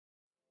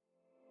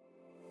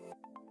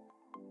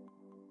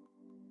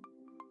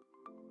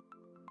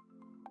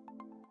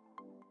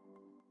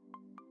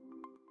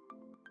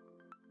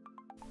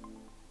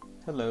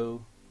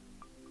Hello,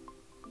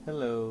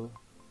 hello,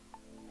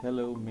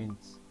 hello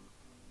means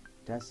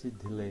Tassi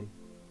delay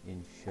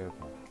in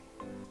Sherpa.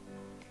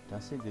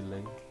 Tassi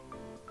delay,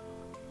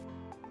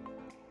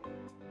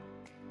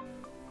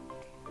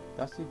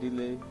 Tassi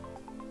delay,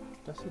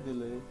 Tassi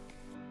delay.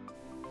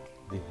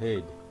 The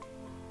head,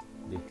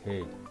 the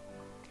head.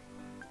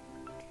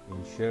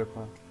 In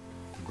Sherpa,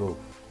 go,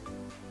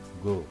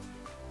 go.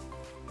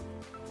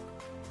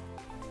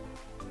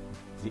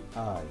 The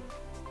eye,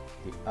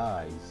 the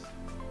eyes.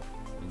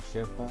 In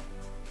Sherpa,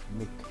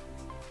 mik,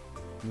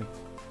 mik.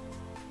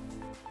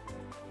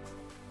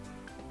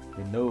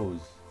 The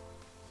nose.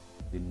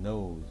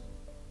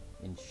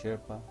 In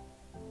Sherpa,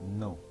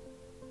 no,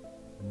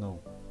 no.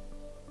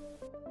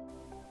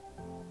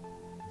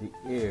 The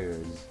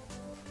ears,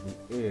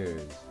 the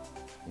ears.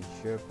 In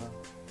Sherpa,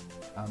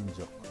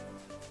 amjok,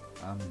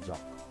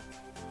 amjok.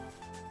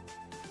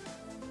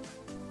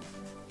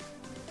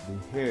 The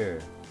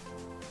hair,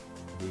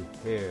 the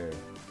hair.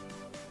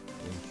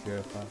 In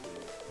Sherpa,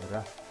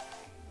 ra,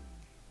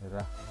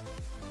 ra.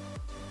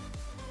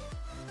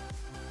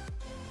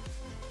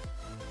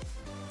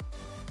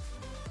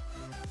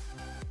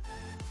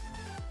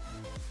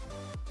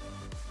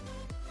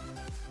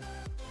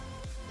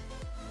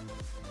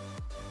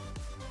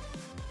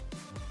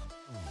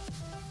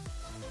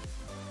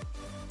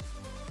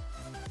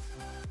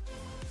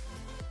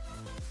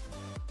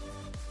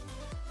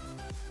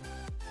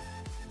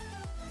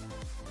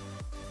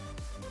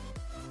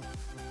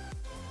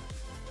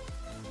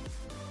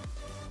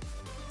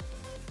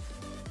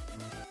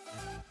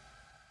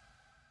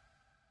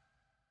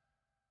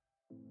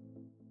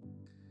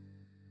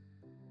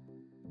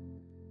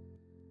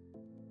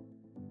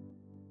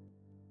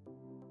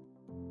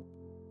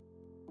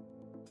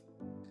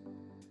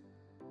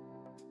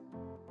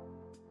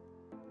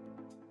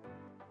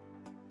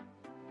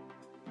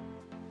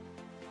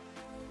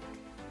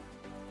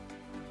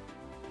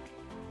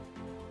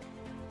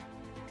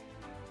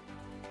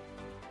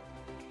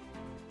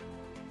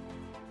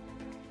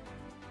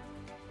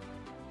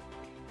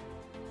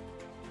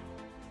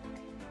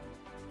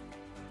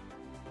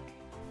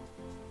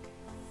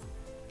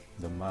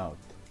 The mouth,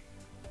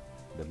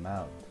 the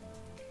mouth.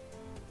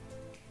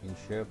 In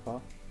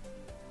Sherpa,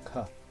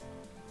 ka,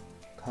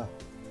 ka.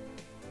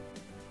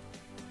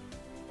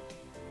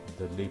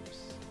 The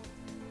lips,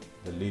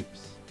 the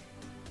lips.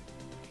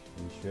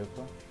 In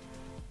Sherpa,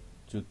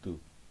 chutu,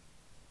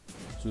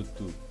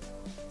 chutu.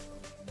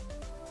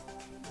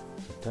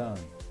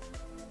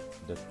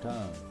 The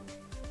tongue.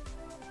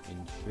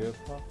 In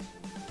Sherpa,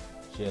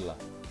 chela,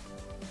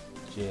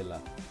 chela.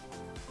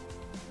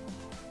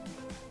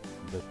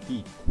 The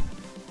teeth.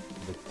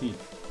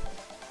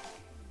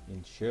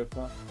 In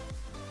Sherpa,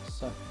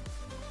 sa,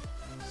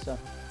 sa.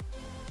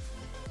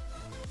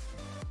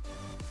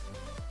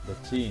 The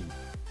chin.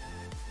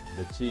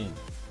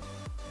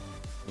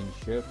 In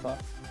Sherpa,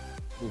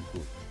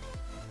 uku,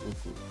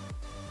 uku.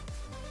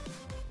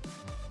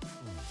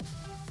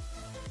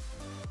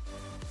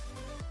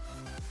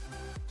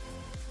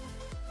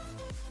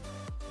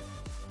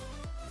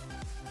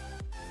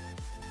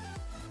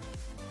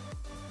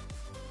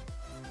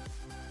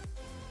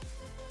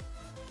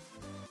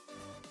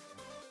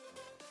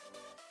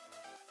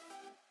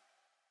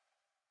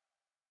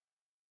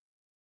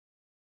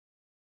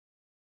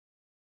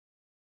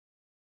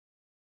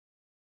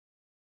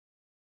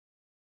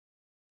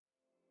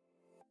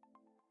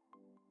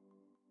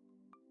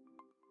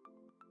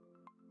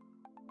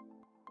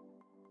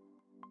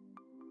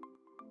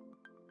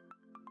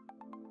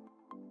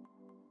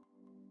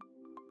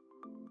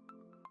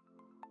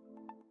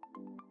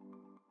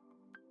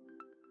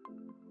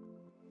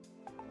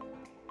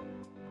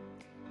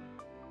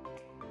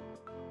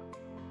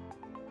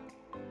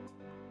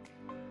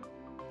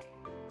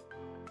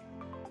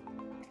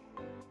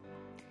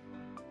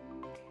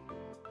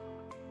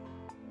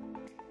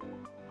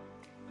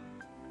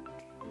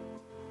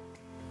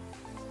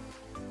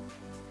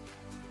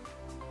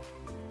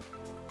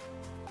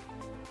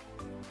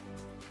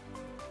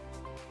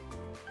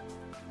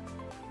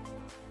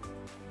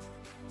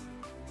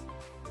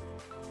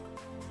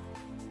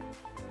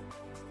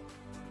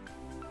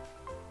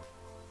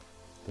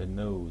 The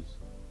nose.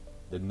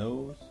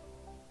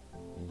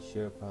 In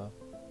Sherpa,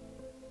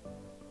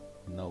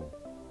 no,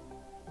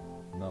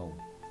 no.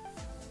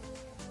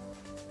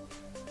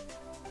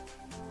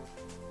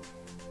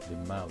 The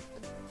mouth.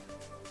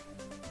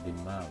 In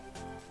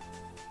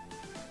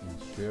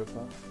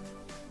Sherpa,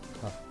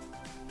 ka,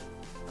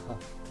 ka.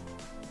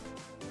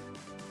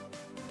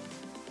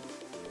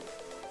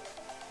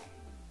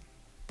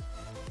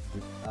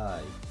 The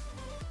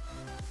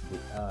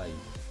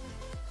eyes.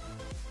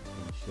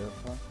 In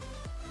Sherpa,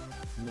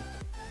 mik,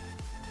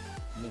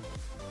 mik.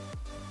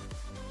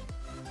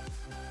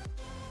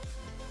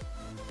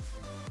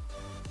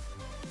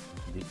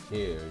 The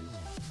ears.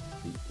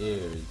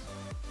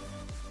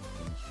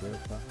 In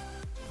Sherpa,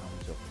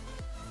 amjok,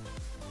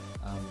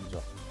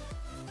 amjok.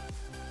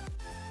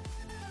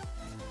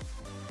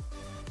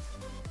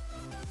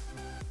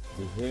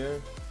 The hair.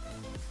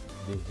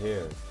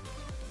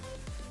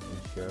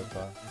 In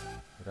Sherpa,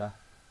 Ra,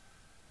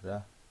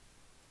 Ra.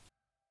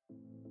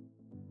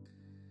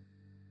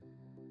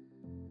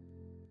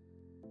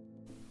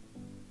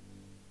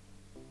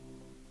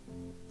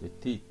 The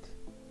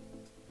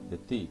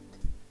teeth.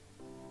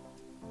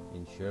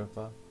 In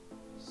Sherpa,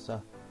 Sa,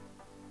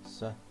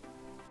 Sa.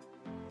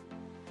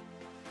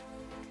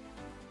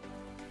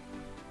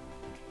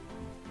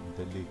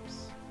 The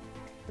lips.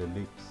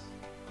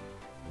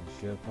 In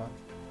Sherpa,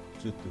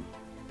 Chutu,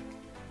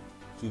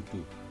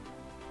 Chutu.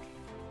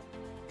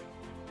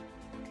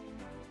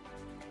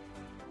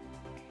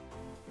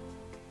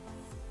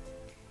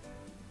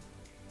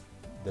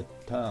 The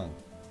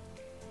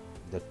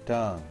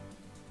tongue.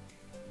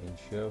 In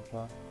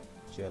Sherpa,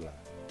 Chela,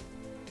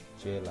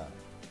 Chela.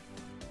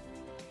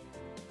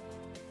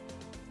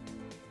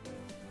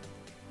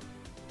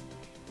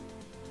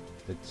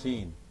 The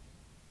chin.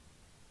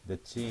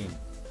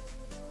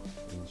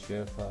 In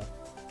Sherpa,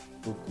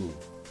 Uku,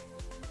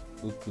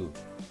 Uku.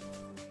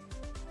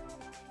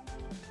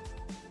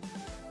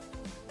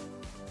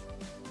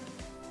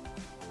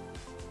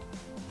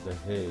 The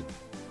head.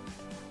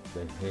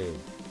 In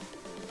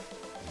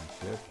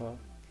Sherpa,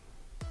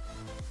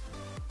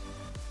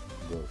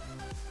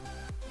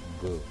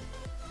 Go.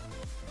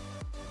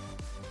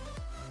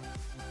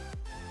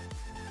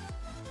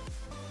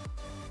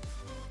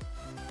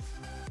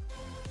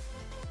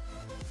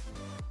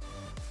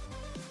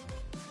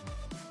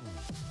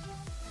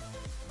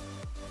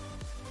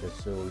 The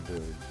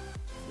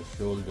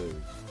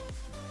shoulders.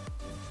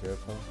 In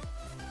Sherpa,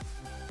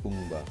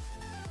 Pumba,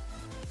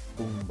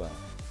 Pumba.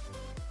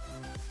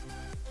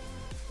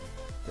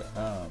 The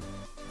arm.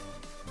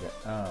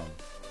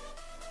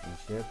 In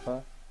Sherpa,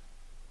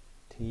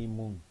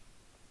 Timung,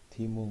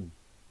 Timung.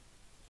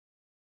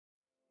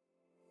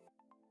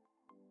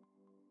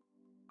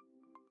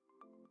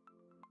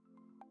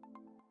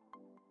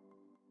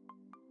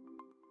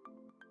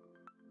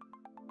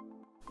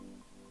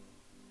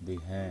 The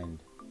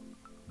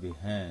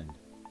hand.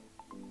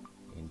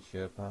 In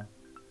Sherpa,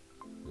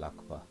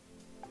 Lakpa,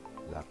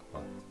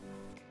 Lakpa.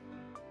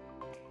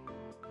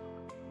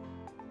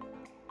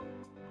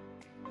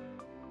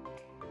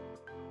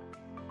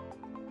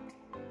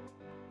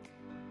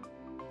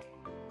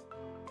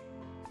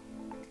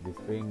 The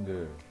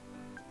finger.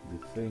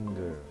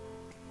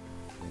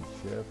 In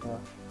Sherpa,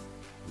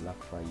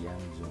 Lakpa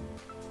Yangzum,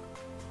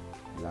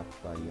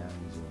 Lakpa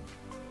Yangzum.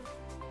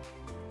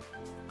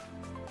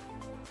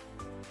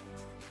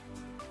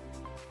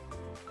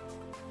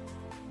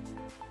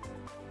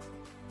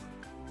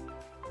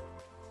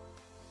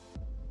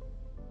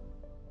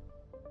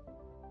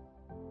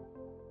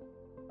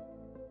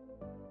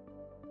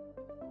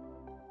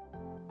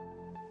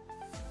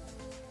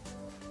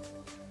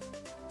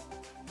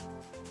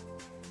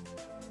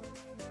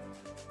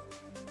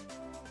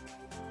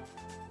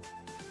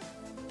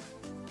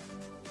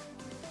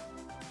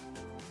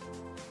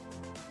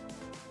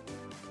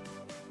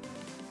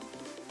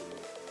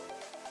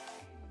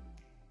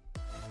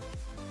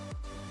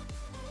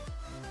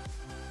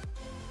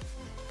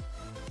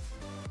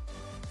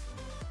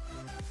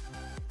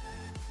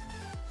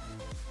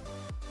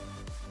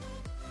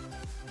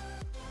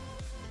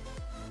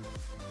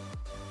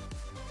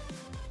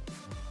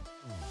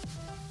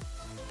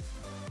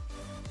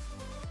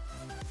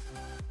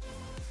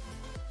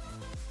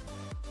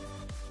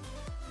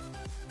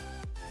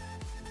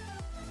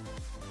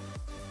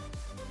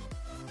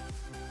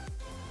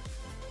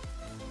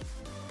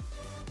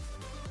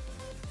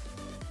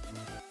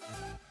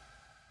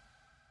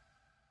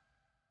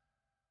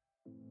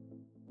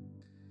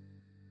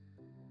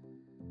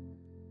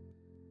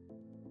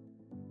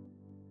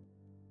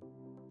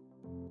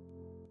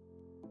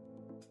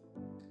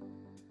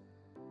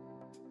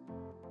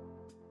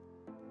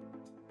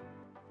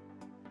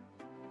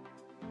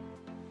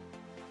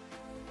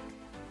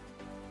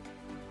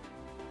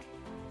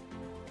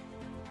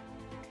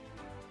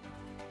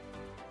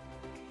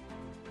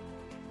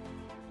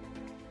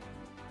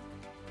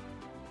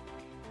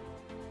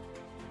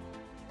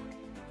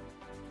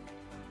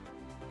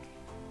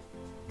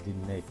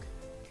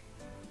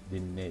 The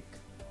neck.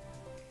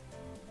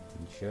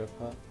 In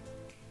Sherpa,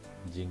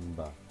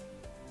 Jingba,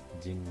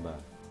 Jingba.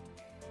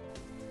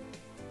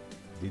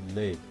 The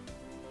leg.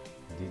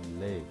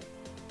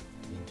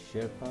 In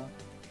Sherpa,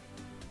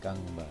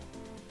 Kangba,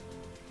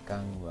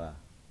 Kangba.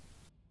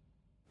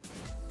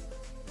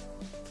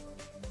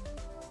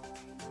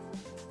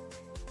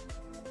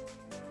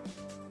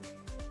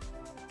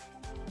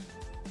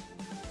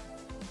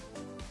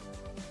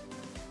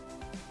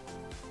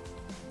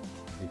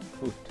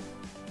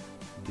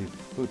 The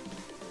foot.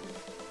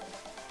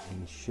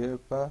 In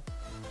Sherpa,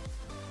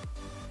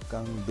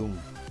 Kangdung,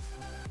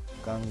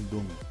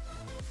 Kangdung.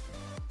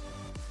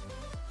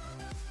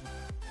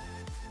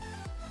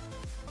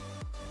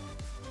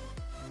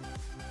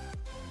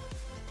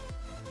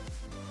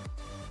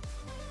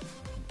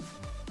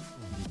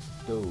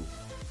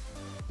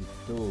 The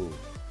toe.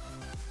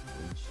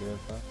 In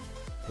Sherpa,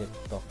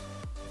 Tek-tok,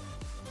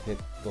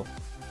 Tek-tok.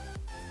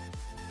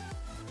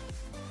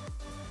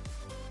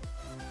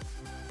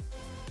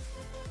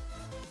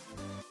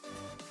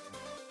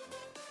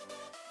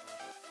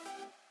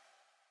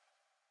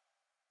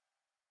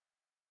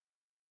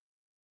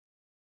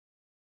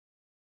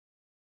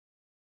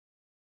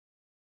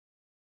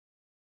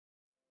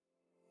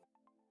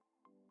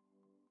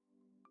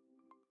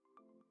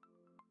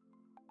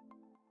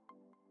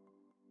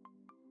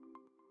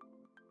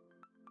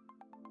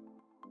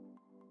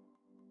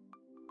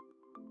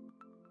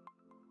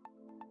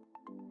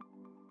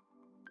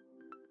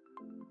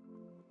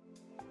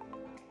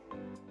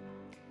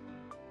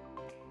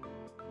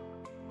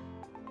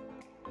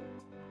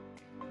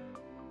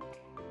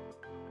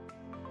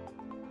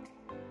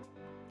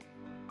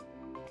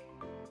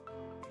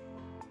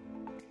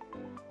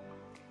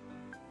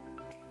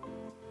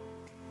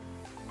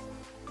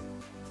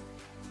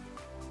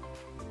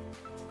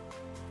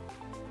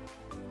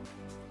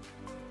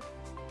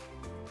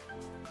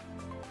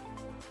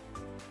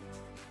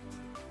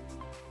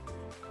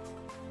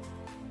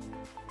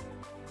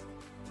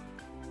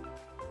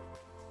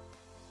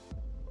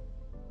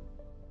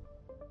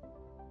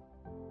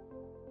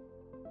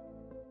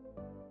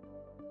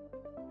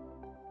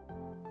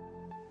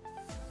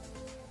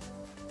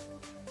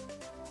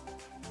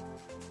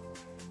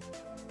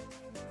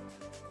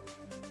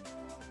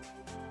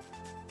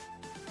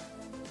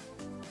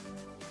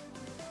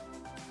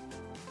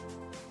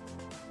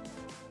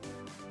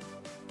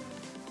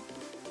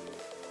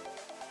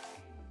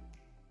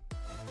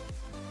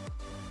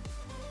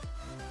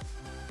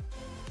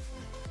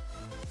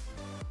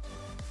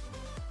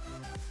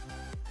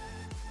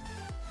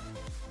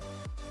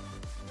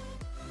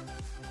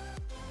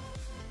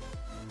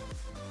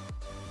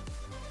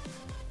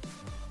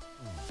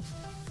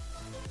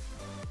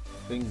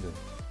 finger,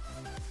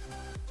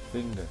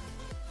 finger.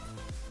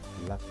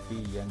 Lakpi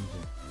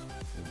Yanjun.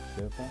 In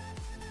Sherpa,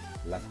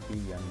 Lakpi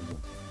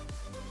Yanjun.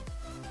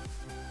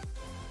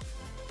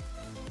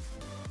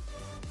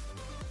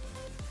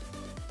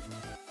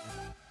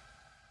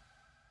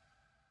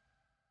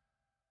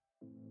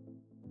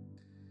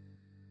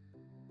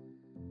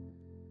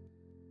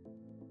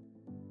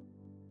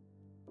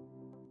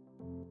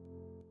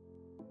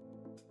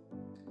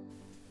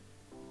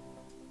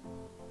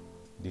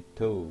 The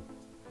toe,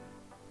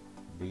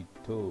 the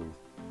toe.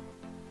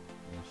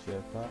 In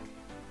Sherpa,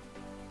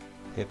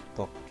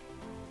 Teptok,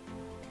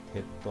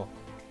 Teptok.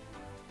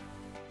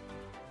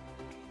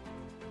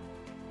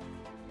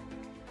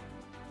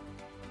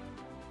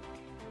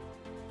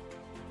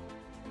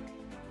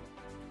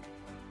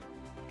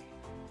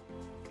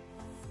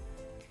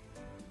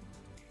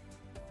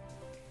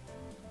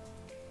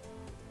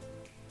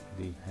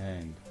 The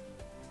hand,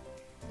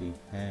 the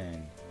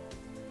hand.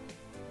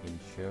 In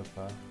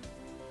Sherpa,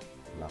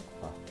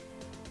 Lakpa,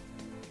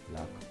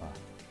 Lakpa.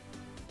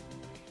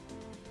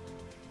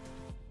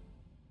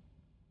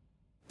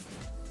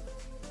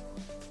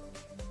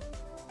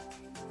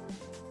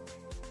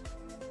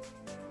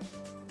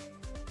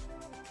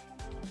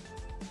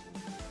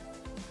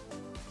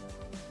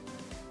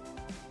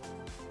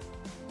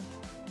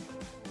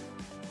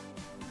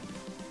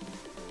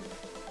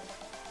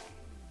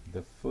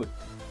 The foot,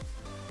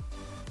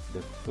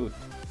 the foot.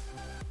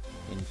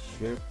 In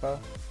Sherpa,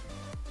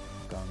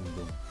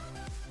 Kangdung,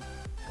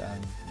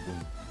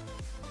 Kangdung.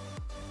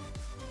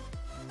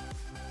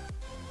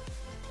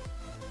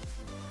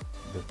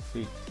 The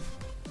feet,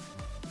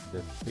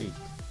 the feet.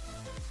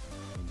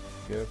 In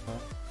Sherpa,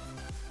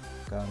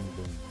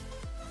 Kangdung,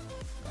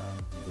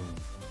 Kangdung.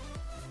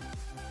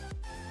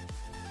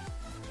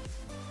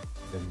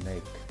 The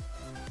neck,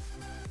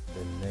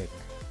 the neck.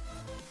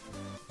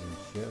 In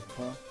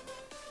Sherpa,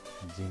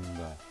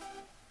 Jingba,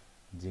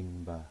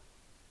 Jingba.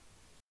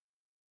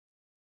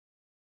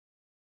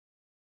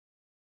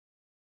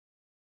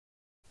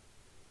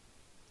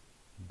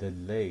 The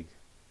leg,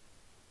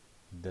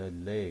 the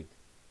leg.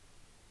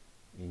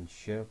 In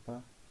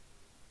Sherpa,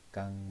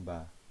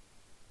 Kangba,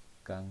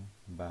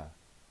 Kangba.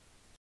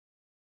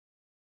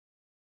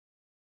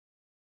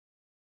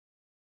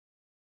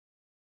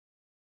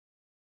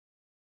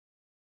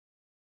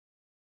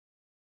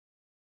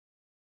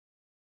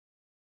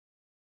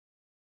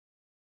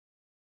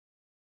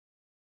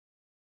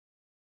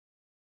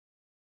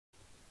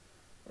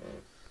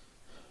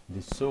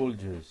 The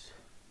soldiers,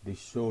 the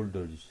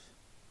shoulders.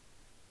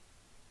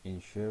 In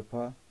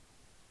Sherpa,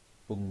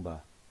 Pungba,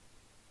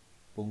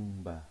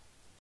 Pungba.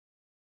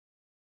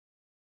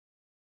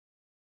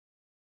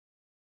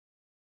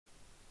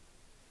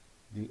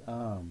 The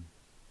arm,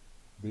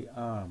 the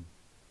arm.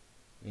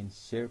 In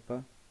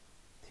Sherpa,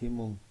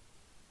 Timung,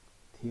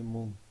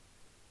 Timung.